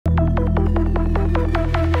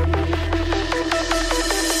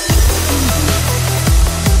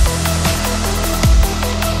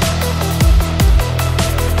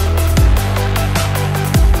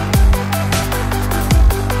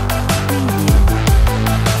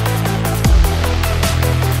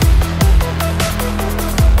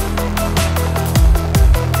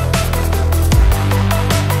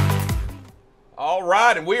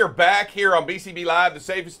and we are back here on BCB Live, the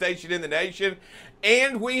safest station in the nation.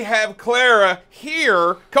 And we have Clara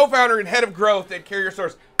here, co-founder and head of growth at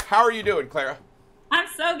CarrierSource. How are you doing, Clara? I'm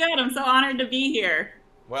so good. I'm so honored to be here.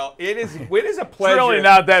 Well, it is a pleasure. It's really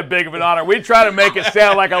not that big of an honor. We try to make it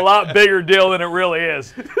sound like a lot bigger deal than it really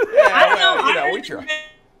is. Yeah, well, we try.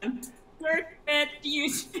 Perfect,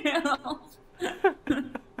 you too.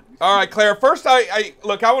 All right, Clara. First, I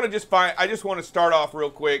just want to start off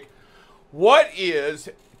real quick. What is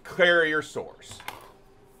CarrierSource?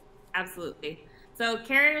 Absolutely. So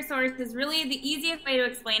CarrierSource is really the easiest way to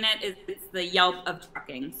explain it is it's the Yelp of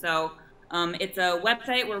trucking. So it's a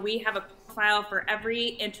website where we have a profile for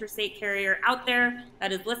every interstate carrier out there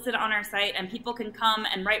that is listed on our site, and people can come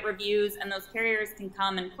and write reviews, and those carriers can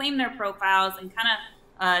come and claim their profiles and kind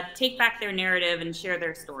of take back their narrative and share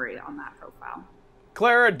their story on that profile.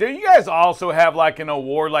 Clara, do you guys also have like an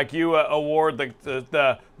award, like you award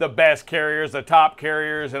the best carriers, the top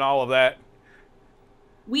carriers, and all of that?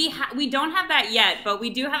 We don't have that yet, but we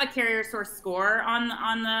do have a CarrierSource score on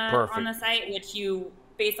the site, which you,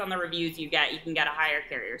 based on the reviews you can get a higher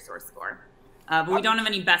CarrierSource score. But we don't have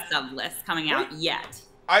any best of lists coming out yet.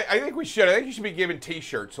 I think we should. I think you should be giving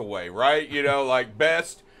T-shirts away, right? You know, like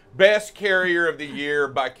best carrier of the year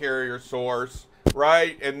by CarrierSource.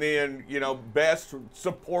 Right, and then best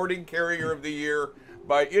supporting carrier of the year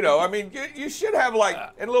by I mean you should have like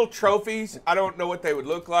and little trophies. I don't know what they would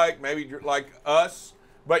look like, maybe like us,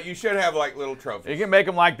 but you should have like little trophies. You can make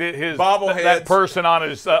them like his bobbleheads. That person on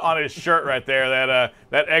his shirt right there,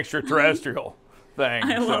 that extraterrestrial thing.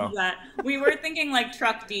 I love that. We were thinking like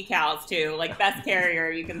truck decals too, like best carrier.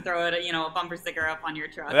 You can throw it, a bumper sticker up on your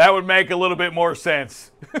truck. That would make a little bit more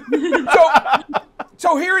sense.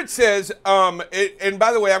 So here it says, and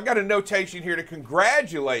by the way, I've got a notation here to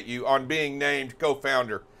congratulate you on being named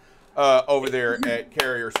co-founder over there at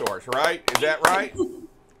CarrierSource, right? Is that right?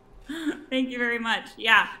 Thank you very much.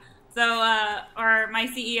 Yeah. So my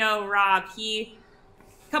CEO, Rob, a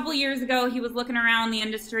couple years ago, he was looking around the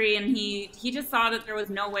industry, and he just saw that there was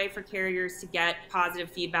no way for carriers to get positive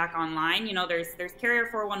feedback online. There's Carrier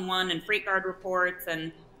 411 and Freight Guard reports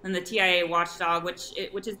and the TIA watchdog, which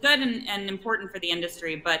is good and important for the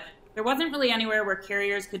industry, but there wasn't really anywhere where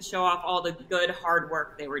carriers could show off all the good hard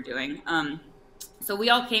work they were doing. So we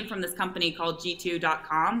all came from this company called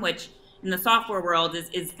G2.com, which in the software world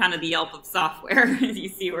is kind of the Yelp of software. You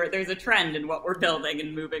see where there's a trend in what we're building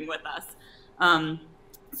and moving with us.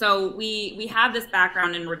 So we have this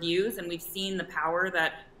background in reviews, and we've seen the power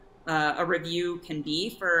that a review can be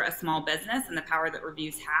for a small business and the power that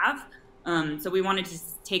reviews have. So we wanted to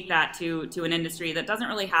take that to an industry that doesn't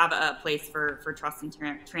really have a place for trust and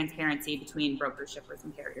transparency between brokers, shippers,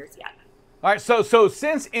 and carriers yet. All right, so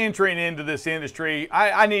since entering into this industry,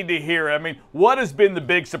 I need to hear, I mean, what has been the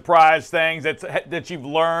big surprise things that you've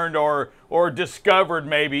learned or discovered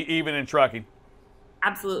maybe even in trucking?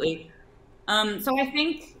 Absolutely. So I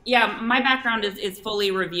think, my background is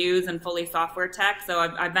fully reviews and fully software tech. So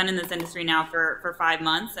I've been in this industry now for 5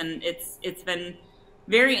 months, and it's been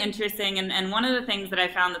very interesting. And one of the things that I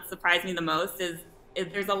found that surprised me the most is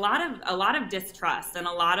there's a lot of distrust and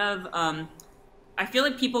a lot of I feel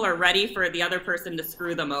like people are ready for the other person to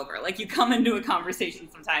screw them over. Like you come into a conversation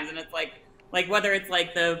sometimes, and it's like whether it's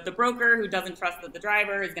like the broker who doesn't trust that the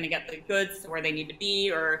driver is going to get the goods to where they need to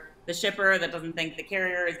be, or the shipper that doesn't think the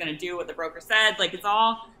carrier is going to do what the broker said. Like it's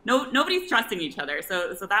all nobody's trusting each other.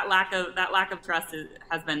 So that lack of trust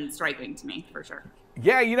has been striking to me for sure.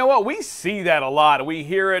 Yeah, you know what? We see that a lot. We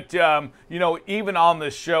hear it, even on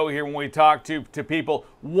this show here when we talk to people.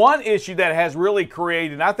 One issue that has really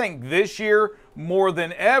created, I think this year more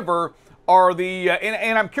than ever, are the,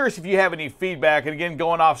 and I'm curious if you have any feedback, and again,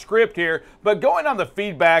 going off script here, but going on the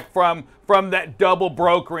feedback from that double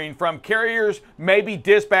brokering, from carriers maybe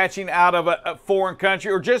dispatching out of a foreign country,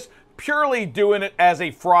 or just purely doing it as a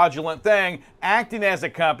fraudulent thing, acting as a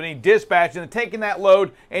company, dispatching and taking that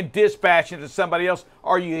load and dispatching it to somebody else.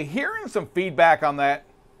 Are you hearing some feedback on that?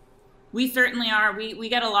 We certainly are. We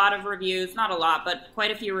get a lot of reviews, not a lot, but quite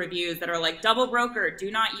a few reviews that are like double broker, do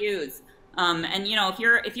not use. And if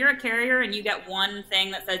you're a carrier and you get one thing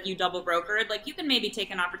that says you double brokered, like you can maybe take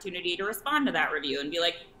an opportunity to respond to that review and be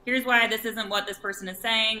like, here's why this isn't what this person is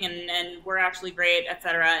saying, and we're actually great,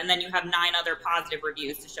 etc. And then you have 9 other positive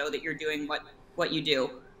reviews to show that you're doing what you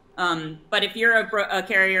do. But if you're a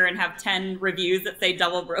carrier and have 10 reviews that say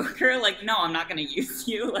double broker, like, no, I'm not going to use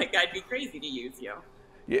you. Like, I'd be crazy to use you.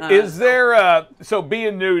 Is there, so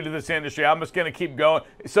being new to this industry, I'm just going to keep going.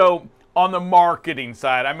 So on the marketing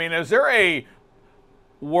side, I mean, is there a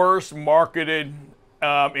worse marketed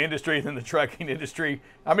industry than the trucking industry.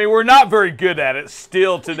 I mean, we're not very good at it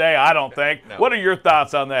still today, I don't think. No. What are your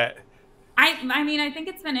thoughts on that? I mean, I think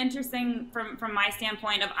it's been interesting from my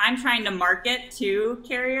standpoint of I'm trying to market to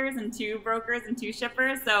carriers and to brokers and to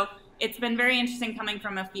shippers. So it's been very interesting coming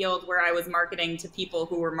from a field where I was marketing to people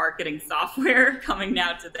who were marketing software coming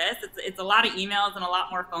now to this. It's a lot of emails and a lot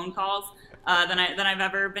more phone calls than I've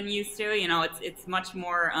ever been used to. You know, it's much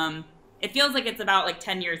more, it feels like it's about like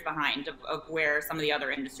 10 years behind of where some of the other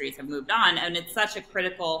industries have moved on. And it's such a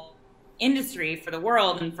critical industry for the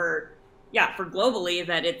world and for globally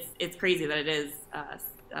that it's crazy that it is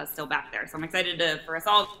still back there. So I'm excited for us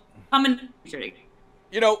all to come and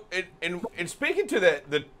You know, and speaking to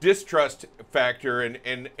the distrust factor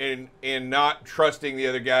and not trusting the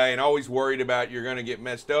other guy and always worried about you're going to get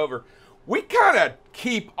messed over, we kind of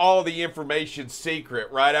keep all the information secret,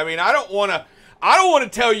 right? I mean, I don't want to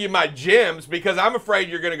tell you my gems because I'm afraid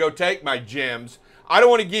you're going to go take my gems. I don't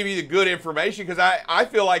want to give you the good information because I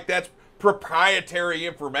feel like that's proprietary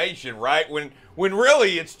information, right? When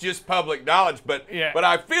really it's just public knowledge, but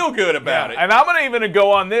I feel good about it. And I'm going to even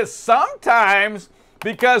go on this. Sometimes,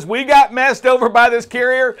 because we got messed over by this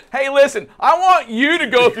carrier, hey, listen, I want you to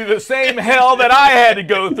go through the same hell that I had to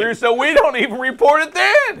go through, so we don't even report it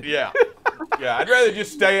then. Yeah. Yeah, I'd rather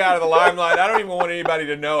just stay out of the limelight. I don't even want anybody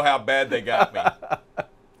to know how bad they got me.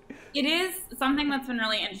 It is something that's been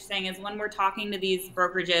really interesting is when we're talking to these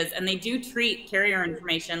brokerages and they do treat carrier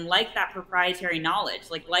information like that proprietary knowledge,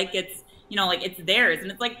 like it's, you know, like it's theirs. And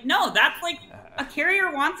it's like, no, that's like a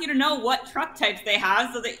carrier wants you to know what truck types they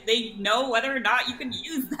have so that they know whether or not you can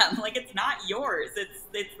use them. Like it's not yours.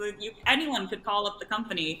 Anyone could call up the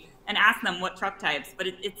company and ask them what truck types, but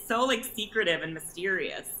it's so like secretive and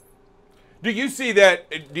mysterious. Do you see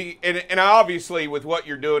that, and obviously with what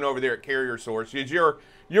you're doing over there at CarrierSource, is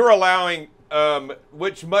you're allowing,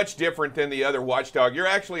 which much different than the other watchdog, you're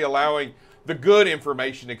actually allowing the good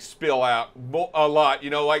information to spill out a lot. You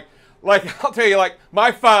know, like I'll tell you, like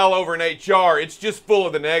my file over in HR, it's just full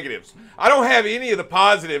of the negatives. I don't have any of the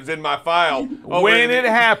positives in my file. When it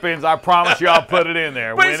happens, I promise you I'll put it in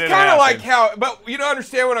there. But it's kind of like how, but you don't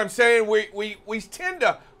understand what I'm saying? We tend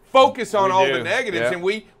to focus on all the negatives, and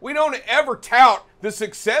we don't ever tout the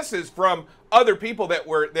successes from other people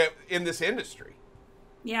that in this industry.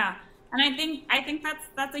 Yeah, and I think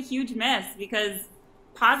that's a huge miss because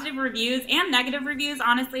positive reviews and negative reviews,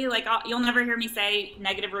 honestly, like you'll never hear me say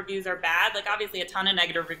negative reviews are bad. Like obviously a ton of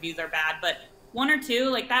negative reviews are bad, but one or two,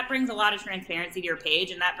 like that brings a lot of transparency to your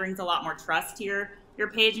page and that brings a lot more trust to your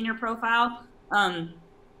page and your profile.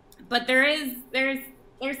 But there's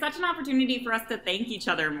such an opportunity for us to thank each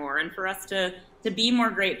other more and for us to be more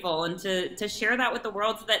grateful and to share that with the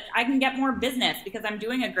world so that I can get more business because I'm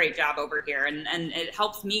doing a great job over here and it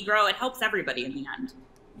helps me grow. It helps everybody in the end.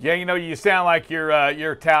 Yeah, you know, you sound like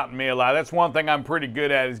you're touting me a lot. That's one thing I'm pretty good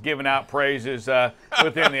at is giving out praises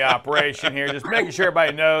within the operation here, just making sure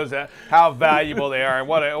everybody knows how valuable they are and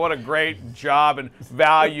what a great job and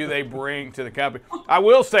value they bring to the company. I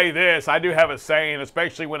will say this, I do have a saying,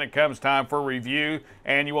 especially when it comes time for review,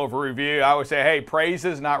 annual review. I always say, hey,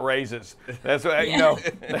 praises, not raises. That's what, you know,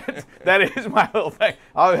 that is my little thing.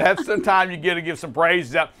 I'll have some time you get to give some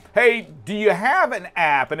praises out. Hey, do you have an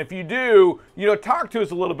app? And if you do, you know, talk to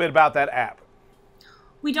us a little bit about that app.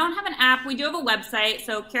 We don't have an app. We do have a website,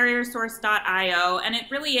 so CarrierSource.io, and it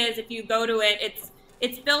really is. If you go to it,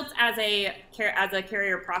 it's built as a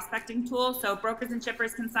carrier prospecting tool. So brokers and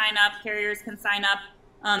shippers can sign up, carriers can sign up.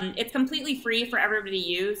 It's completely free for everybody to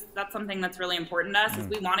use. That's something that's really important to us. Is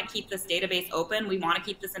we want to keep this database open. We want to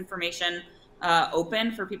keep this information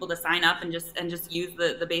open for people to sign up and just use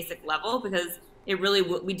the basic level because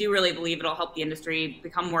we do really believe it'll help the industry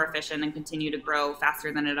become more efficient and continue to grow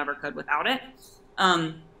faster than it ever could without it.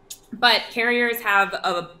 But carriers have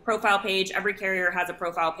a profile page. Every carrier has a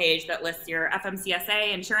profile page that lists your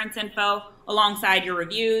FMCSA, insurance info, alongside your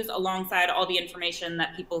reviews, alongside all the information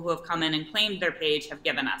that people who have come in and claimed their page have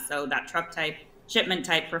given us. So that truck type, shipment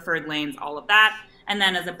type, preferred lanes, all of that. And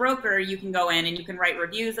then as a broker, you can go in and you can write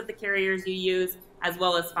reviews of the carriers you use, as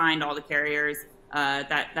well as find all the carriers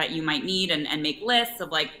that you might need and make lists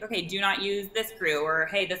of like, okay, do not use this crew, or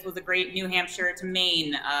hey, this was a great New Hampshire to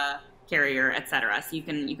Maine carrier, etc. So you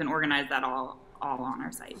can organize that all on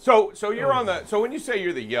our site. So you're on the, so when you say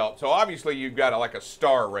you're the Yelp, so obviously you've got like a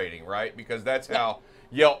star rating, right? Because that's how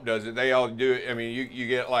Yelp does it. They all do it. I mean, you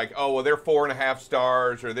get like, oh, well, they're 4.5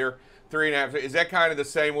 stars or they're 3.5. Is that kind of the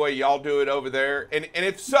same way y'all do it over there? And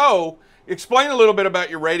if so, explain a little bit about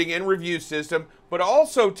your rating and review system, but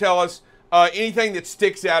also tell us anything that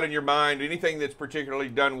sticks out in your mind, anything that's particularly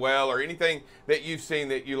done well, or anything that you've seen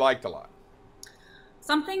that you liked a lot.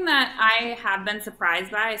 Something that I have been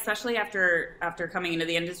surprised by, especially after coming into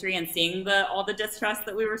the industry and seeing all the distrust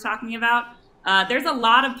that we were talking about, there's a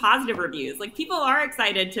lot of positive reviews. Like, people are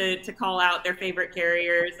excited to call out their favorite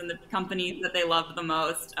carriers and the companies that they love the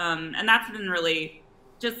most, and that's been really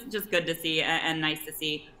just good to see and nice to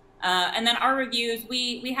see. And then our reviews,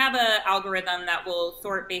 we have an algorithm that will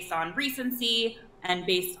sort based on recency and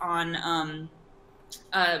based on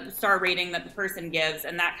star rating that the person gives,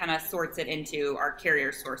 and that kind of sorts it into our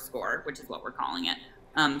CarrierSource score, which is what we're calling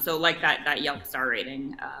it. So like that Yelp star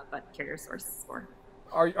rating, but CarrierSource score.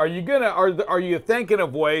 Are you thinking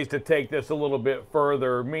of ways to take this a little bit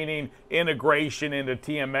further, meaning integration into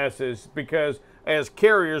TMSs? Because as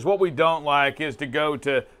carriers, what we don't like is to go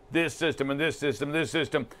to this system and this system, this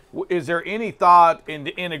system. Is there any thought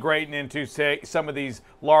into integrating into, say, some of these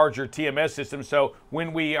larger TMS systems? So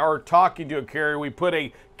when we are talking to a carrier, we put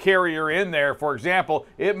a carrier in there. For example,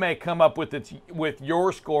 it may come up with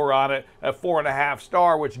your score on it, a 4.5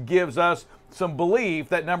 star, which gives us some belief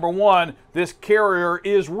that, number one, this carrier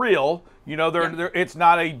is real. You know, it's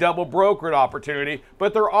not a double brokered opportunity,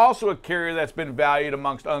 but they're also a carrier that's been valued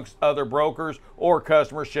amongst other brokers or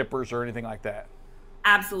customer shippers or anything like that.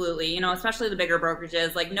 Absolutely. You know, especially the bigger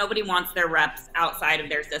brokerages, like, nobody wants their reps outside of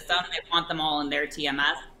their system. They want them all in their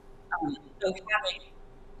TMS. So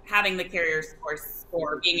having the CarrierSource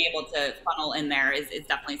score, being able to funnel in there is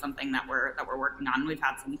definitely something that we're working on. We've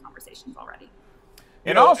had some conversations already.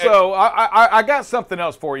 And also, I got something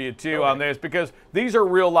else for you too on this, because these are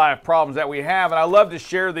real life problems that we have, and I love to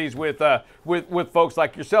share these with folks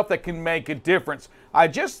like yourself that can make a difference. I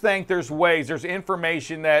just think there's ways, there's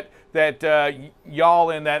information that y'all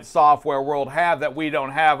in that software world have that we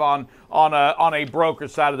don't have on a broker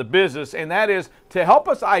side of the business, and that is to help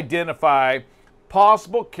us identify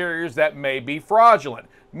possible carriers that may be fraudulent.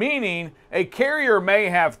 Meaning, a carrier may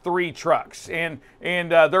have 3 trucks and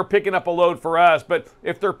they're picking up a load for us, but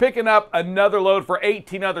if they're picking up another load for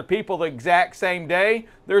 18 other people the exact same day,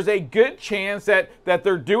 there's a good chance that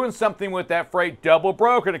they're doing something with that freight double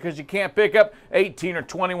brokered, because you can't pick up 18 or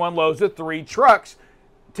 21 loads with 3 trucks.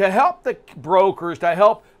 To help the brokers, to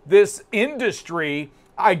help this industry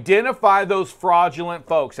identify those fraudulent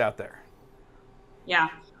folks out there. Yeah.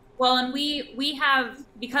 Well, and we have,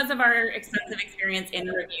 because of our extensive experience in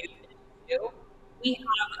reviews, we have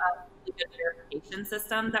a really good verification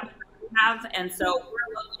system that we have, and so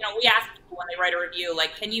we ask people when they write a review,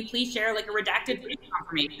 like, can you please share like a redacted brief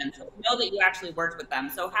confirmation so we know that you actually worked with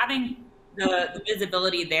them. So having the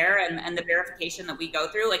visibility there and the verification that we go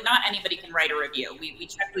through, like, not anybody can write a review. We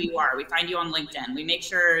check who you are. We find you on LinkedIn. We make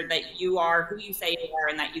sure that you are who you say you are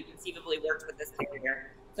and that you conceivably worked with this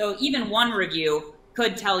carrier. So even one review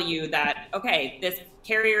could tell you that, okay, this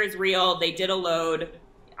carrier is real, they did a load,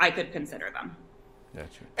 I could consider them.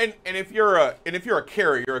 Gotcha. And if you're a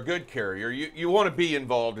carrier, a good carrier, you want to be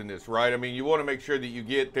involved in this, right? I mean, you want to make sure that you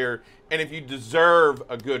get there, and if you deserve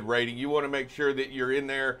a good rating, you want to make sure that you're in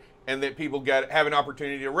there and that people have an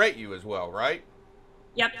opportunity to rate you as well, right?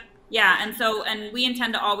 Yep. Yeah, and we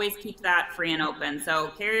intend to always keep that free and open. So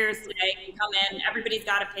carriers today can come in, everybody's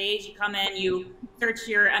got a page, you come in, you search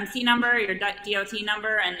your MC number, your DOT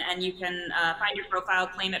number, and you can find your profile,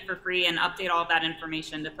 claim it for free, and update all of that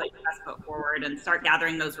information to put your best foot forward and start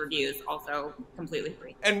gathering those reviews, also completely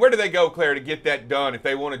free. And where do they go, Clara, to get that done if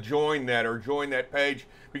they want to join that or join that page?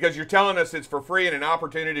 Because you're telling us it's for free and an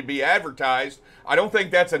opportunity to be advertised. I don't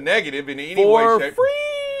think that's a negative in any way, shape. For free.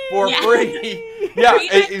 Yeah.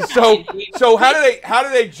 So how do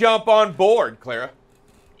they jump on board, Clara?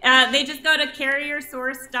 They just go to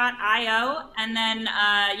CarrierSource.io, and then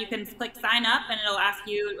you can click sign up, and it'll ask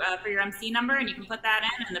you for your MC number, and you can put that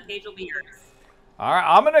in, and the page will be yours. All right,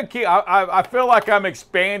 I'm gonna keep. I feel like I'm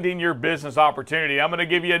expanding your business opportunity. I'm gonna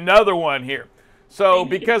give you another one here. So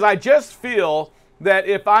because I just feel that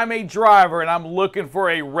if I'm a driver and I'm looking for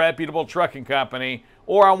a reputable trucking company,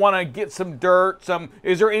 or I want to get some dirt,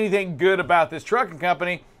 is there anything good about this trucking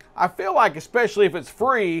company? I feel like, especially if it's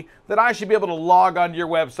free, that I should be able to log onto your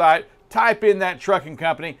website, type in that trucking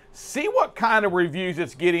company, see what kind of reviews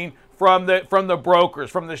it's getting from the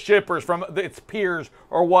brokers, from the shippers, from its peers,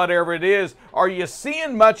 or whatever it is. Are you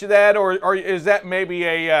seeing much of that, or is that maybe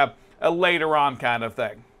a later on kind of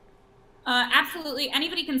thing? Absolutely.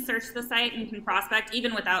 Anybody can search the site and can prospect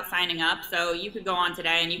even without signing up. So you could go on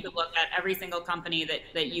today and you could look at every single company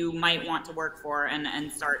that you might want to work for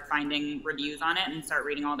and start finding reviews on it and start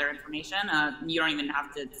reading all their information. You don't even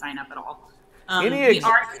have to sign up at all. We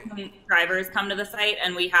are seeing drivers come to the site,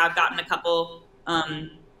 and we have gotten a couple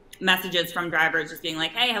messages from drivers just being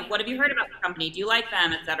like, hey, what have you heard about the company? Do you like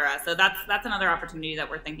them, etc. So that's another opportunity that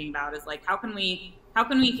we're thinking about, is like, how can we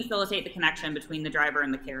facilitate the connection between the driver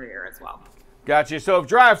and the carrier as well? Gotcha. So if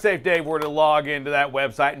Drive Safe Dave were to log into that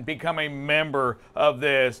website and become a member of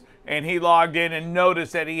this, and he logged in and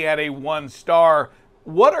noticed that he had a 1-star,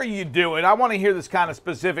 what are you doing? I want to hear this kind of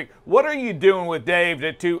specific. What are you doing with Dave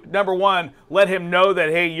to number one, let him know that,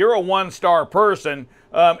 hey, you're a 1-star person,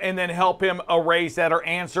 and then help him erase that or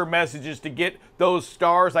answer messages to get those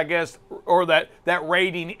stars, I guess, or that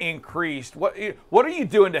rating increased? What are you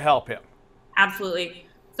doing to help him? Absolutely.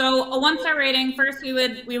 So a 1-star rating, first we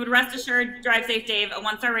would rest assured, Drive Safe Dave, a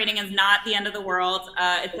 1-star rating is not the end of the world.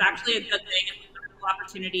 It's actually a good thing. It's a wonderful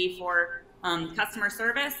opportunity for customer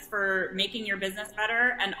service, for making your business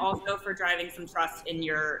better, and also for driving some trust in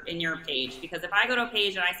your page. Because if I go to a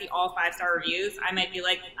page and I see all 5-star reviews, I might be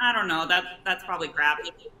like, I don't know, that's probably crap.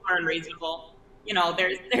 People are unreasonable. You know,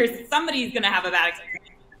 there's somebody's going to have a bad experience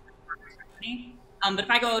with the company. But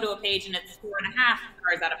if I go to a page and it's 4.5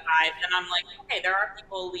 stars out of 5, then I'm like, okay, there are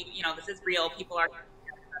people, this is real. People are better.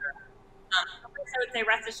 I would say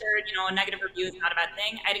rest assured, a negative review is not a bad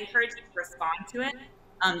thing. I'd encourage you to respond to it.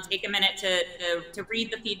 Take a minute to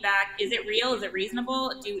read the feedback. Is it real? Is it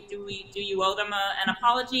reasonable? Do you owe them an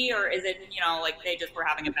apology, or is it like they just were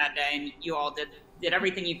having a bad day and you all did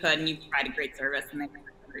everything you could and you provided great service and they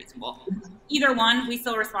were reasonable? Either one, we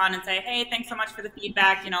still respond and say, hey, thanks so much for the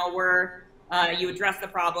feedback. You address the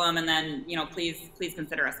problem, and then please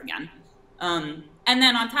consider us again. And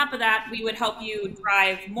then on top of that, we would help you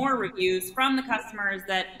drive more reviews from the customers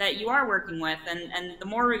that you are working with, and the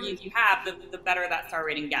more reviews you have, the better that star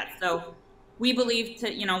rating gets. So we believe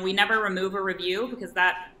we never remove a review, because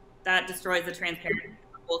that destroys the transparency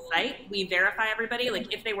of the whole site. We verify everybody.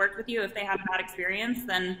 Like, if they worked with you, if they had a bad experience,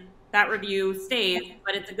 then that review stays,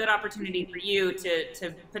 but it's a good opportunity for you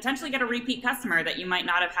to potentially get a repeat customer that you might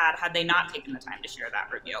not have had they not taken the time to share that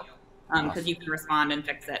review. Because you can respond and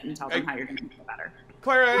fix it and tell them how you're going to make it better.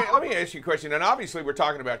 Clara, let me ask you a question. And obviously, we're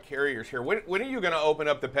talking about carriers here. When are you going to open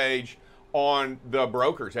up the page on the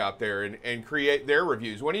brokers out there and create their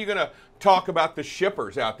reviews? When are you going to talk about the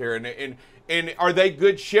shippers out there? And are they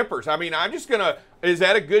good shippers? I mean, is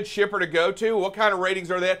that a good shipper to go to? What kind of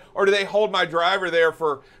ratings are that? Or do they hold my driver there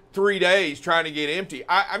for 3 days trying to get empty?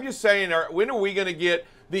 I'm just saying, when are we going to get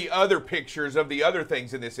the other pictures of the other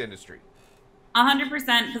things in this industry? 100%,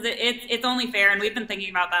 because it's only fair, and we've been thinking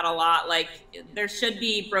about that a lot. Like, there should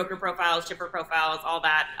be broker profiles, shipper profiles, all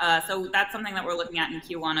that. So that's something that we're looking at in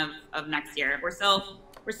Q1 of next year. We're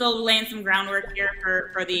still laying some groundwork here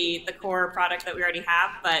for the core product that we already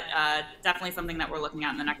have, but definitely something that we're looking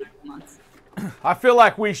at in the next couple months. I feel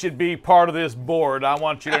like we should be part of this board. I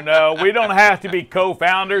want you to know we don't have to be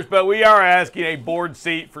co-founders, but we are asking a board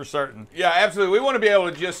seat for certain. Yeah, absolutely. We want to be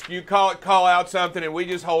able to just call out something, and we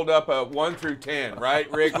just hold up a 1 through 10,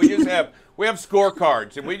 right, Rick? We have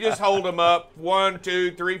scorecards, and we just hold them up 1,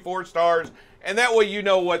 2, 3, 4 stars. And that way you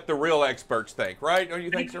know what the real experts think, right? Don't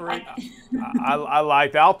you think so, Rick? I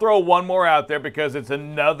like that. I'll throw one more out there because it's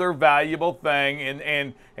another valuable thing,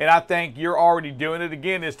 and I think you're already doing it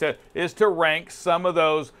again, is to rank some of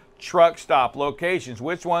those truck stop locations.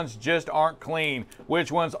 Which ones just aren't clean?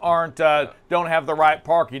 Which ones don't have the right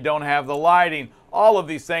parking, don't have the lighting? All of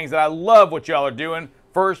these things that I love what y'all are doing.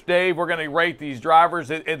 First, Dave, we're going to rate these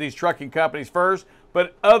drivers at these trucking companies first.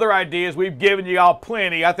 But other ideas, we've given you all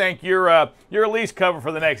plenty. I think you're at least covered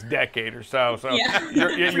for the next decade or so. So yeah.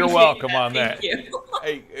 you're welcome on that. Thank you.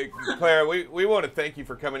 Hey, Clara, we want to thank you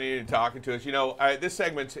for coming in and talking to us. This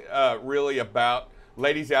segment's really about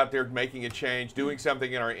ladies out there making a change, doing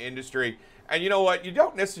something in our industry. And you know what? You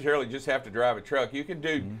don't necessarily just have to drive a truck. You can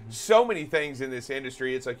do so many things in this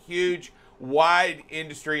industry. It's a huge, wide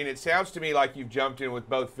industry, and it sounds to me like you've jumped in with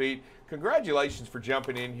both feet. Congratulations for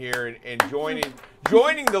jumping in here and joining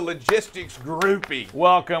the logistics groupie.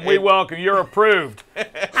 Welcome. We welcome. You're approved.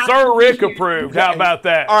 Sir Rick approved. How about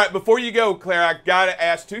that? All right, before you go, Clara, I got to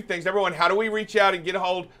ask 2 things. Number 1, how do we reach out and get a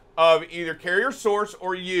hold of either CarrierSource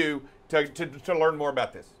or you to learn more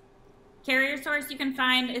about this? CarrierSource, you can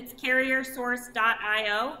find, it's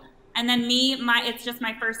CarrierSource.io. And then it's just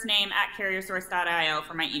my first name at CarrierSource.io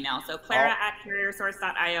for my email. So Clara at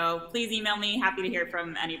CarrierSource.io. Please email me. Happy to hear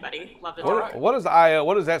from anybody. Love to talk. What is IO?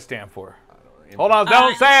 What does that stand for? Hold on.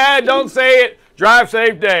 Don't say it. Don't say it. Drive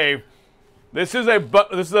Safe Dave. This is a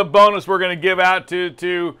bonus we're going to give out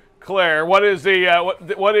to Claire. What is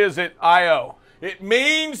what is it? IO. It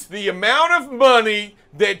means the amount of money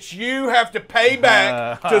that you have to pay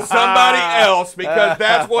back to somebody else, because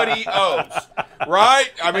that's what he owes, right?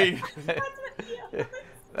 I mean,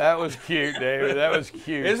 that was cute, David. That was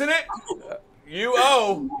cute, isn't it? You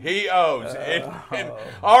owe, he owes. And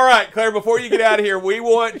all right, Claire, before you get out of here, we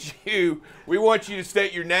want you to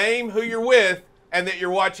state your name, who you're with, and that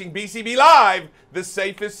you're watching BCB Live, the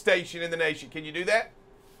safest station in the nation. Can you do that?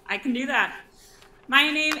 I can do that. My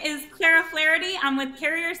name is Clara Flaherty. I'm with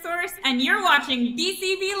CarrierSource, and you're watching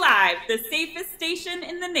BCB Live, the safest station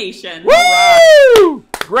in the nation. Woo!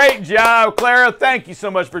 Great job, Clara. Thank you so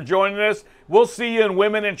much for joining us. We'll see you in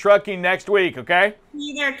Women in Trucking next week, okay? See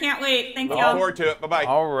you there. Can't wait. Thank you. Look forward to it. Bye-bye.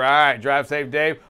 All right. Drive safe, Dave.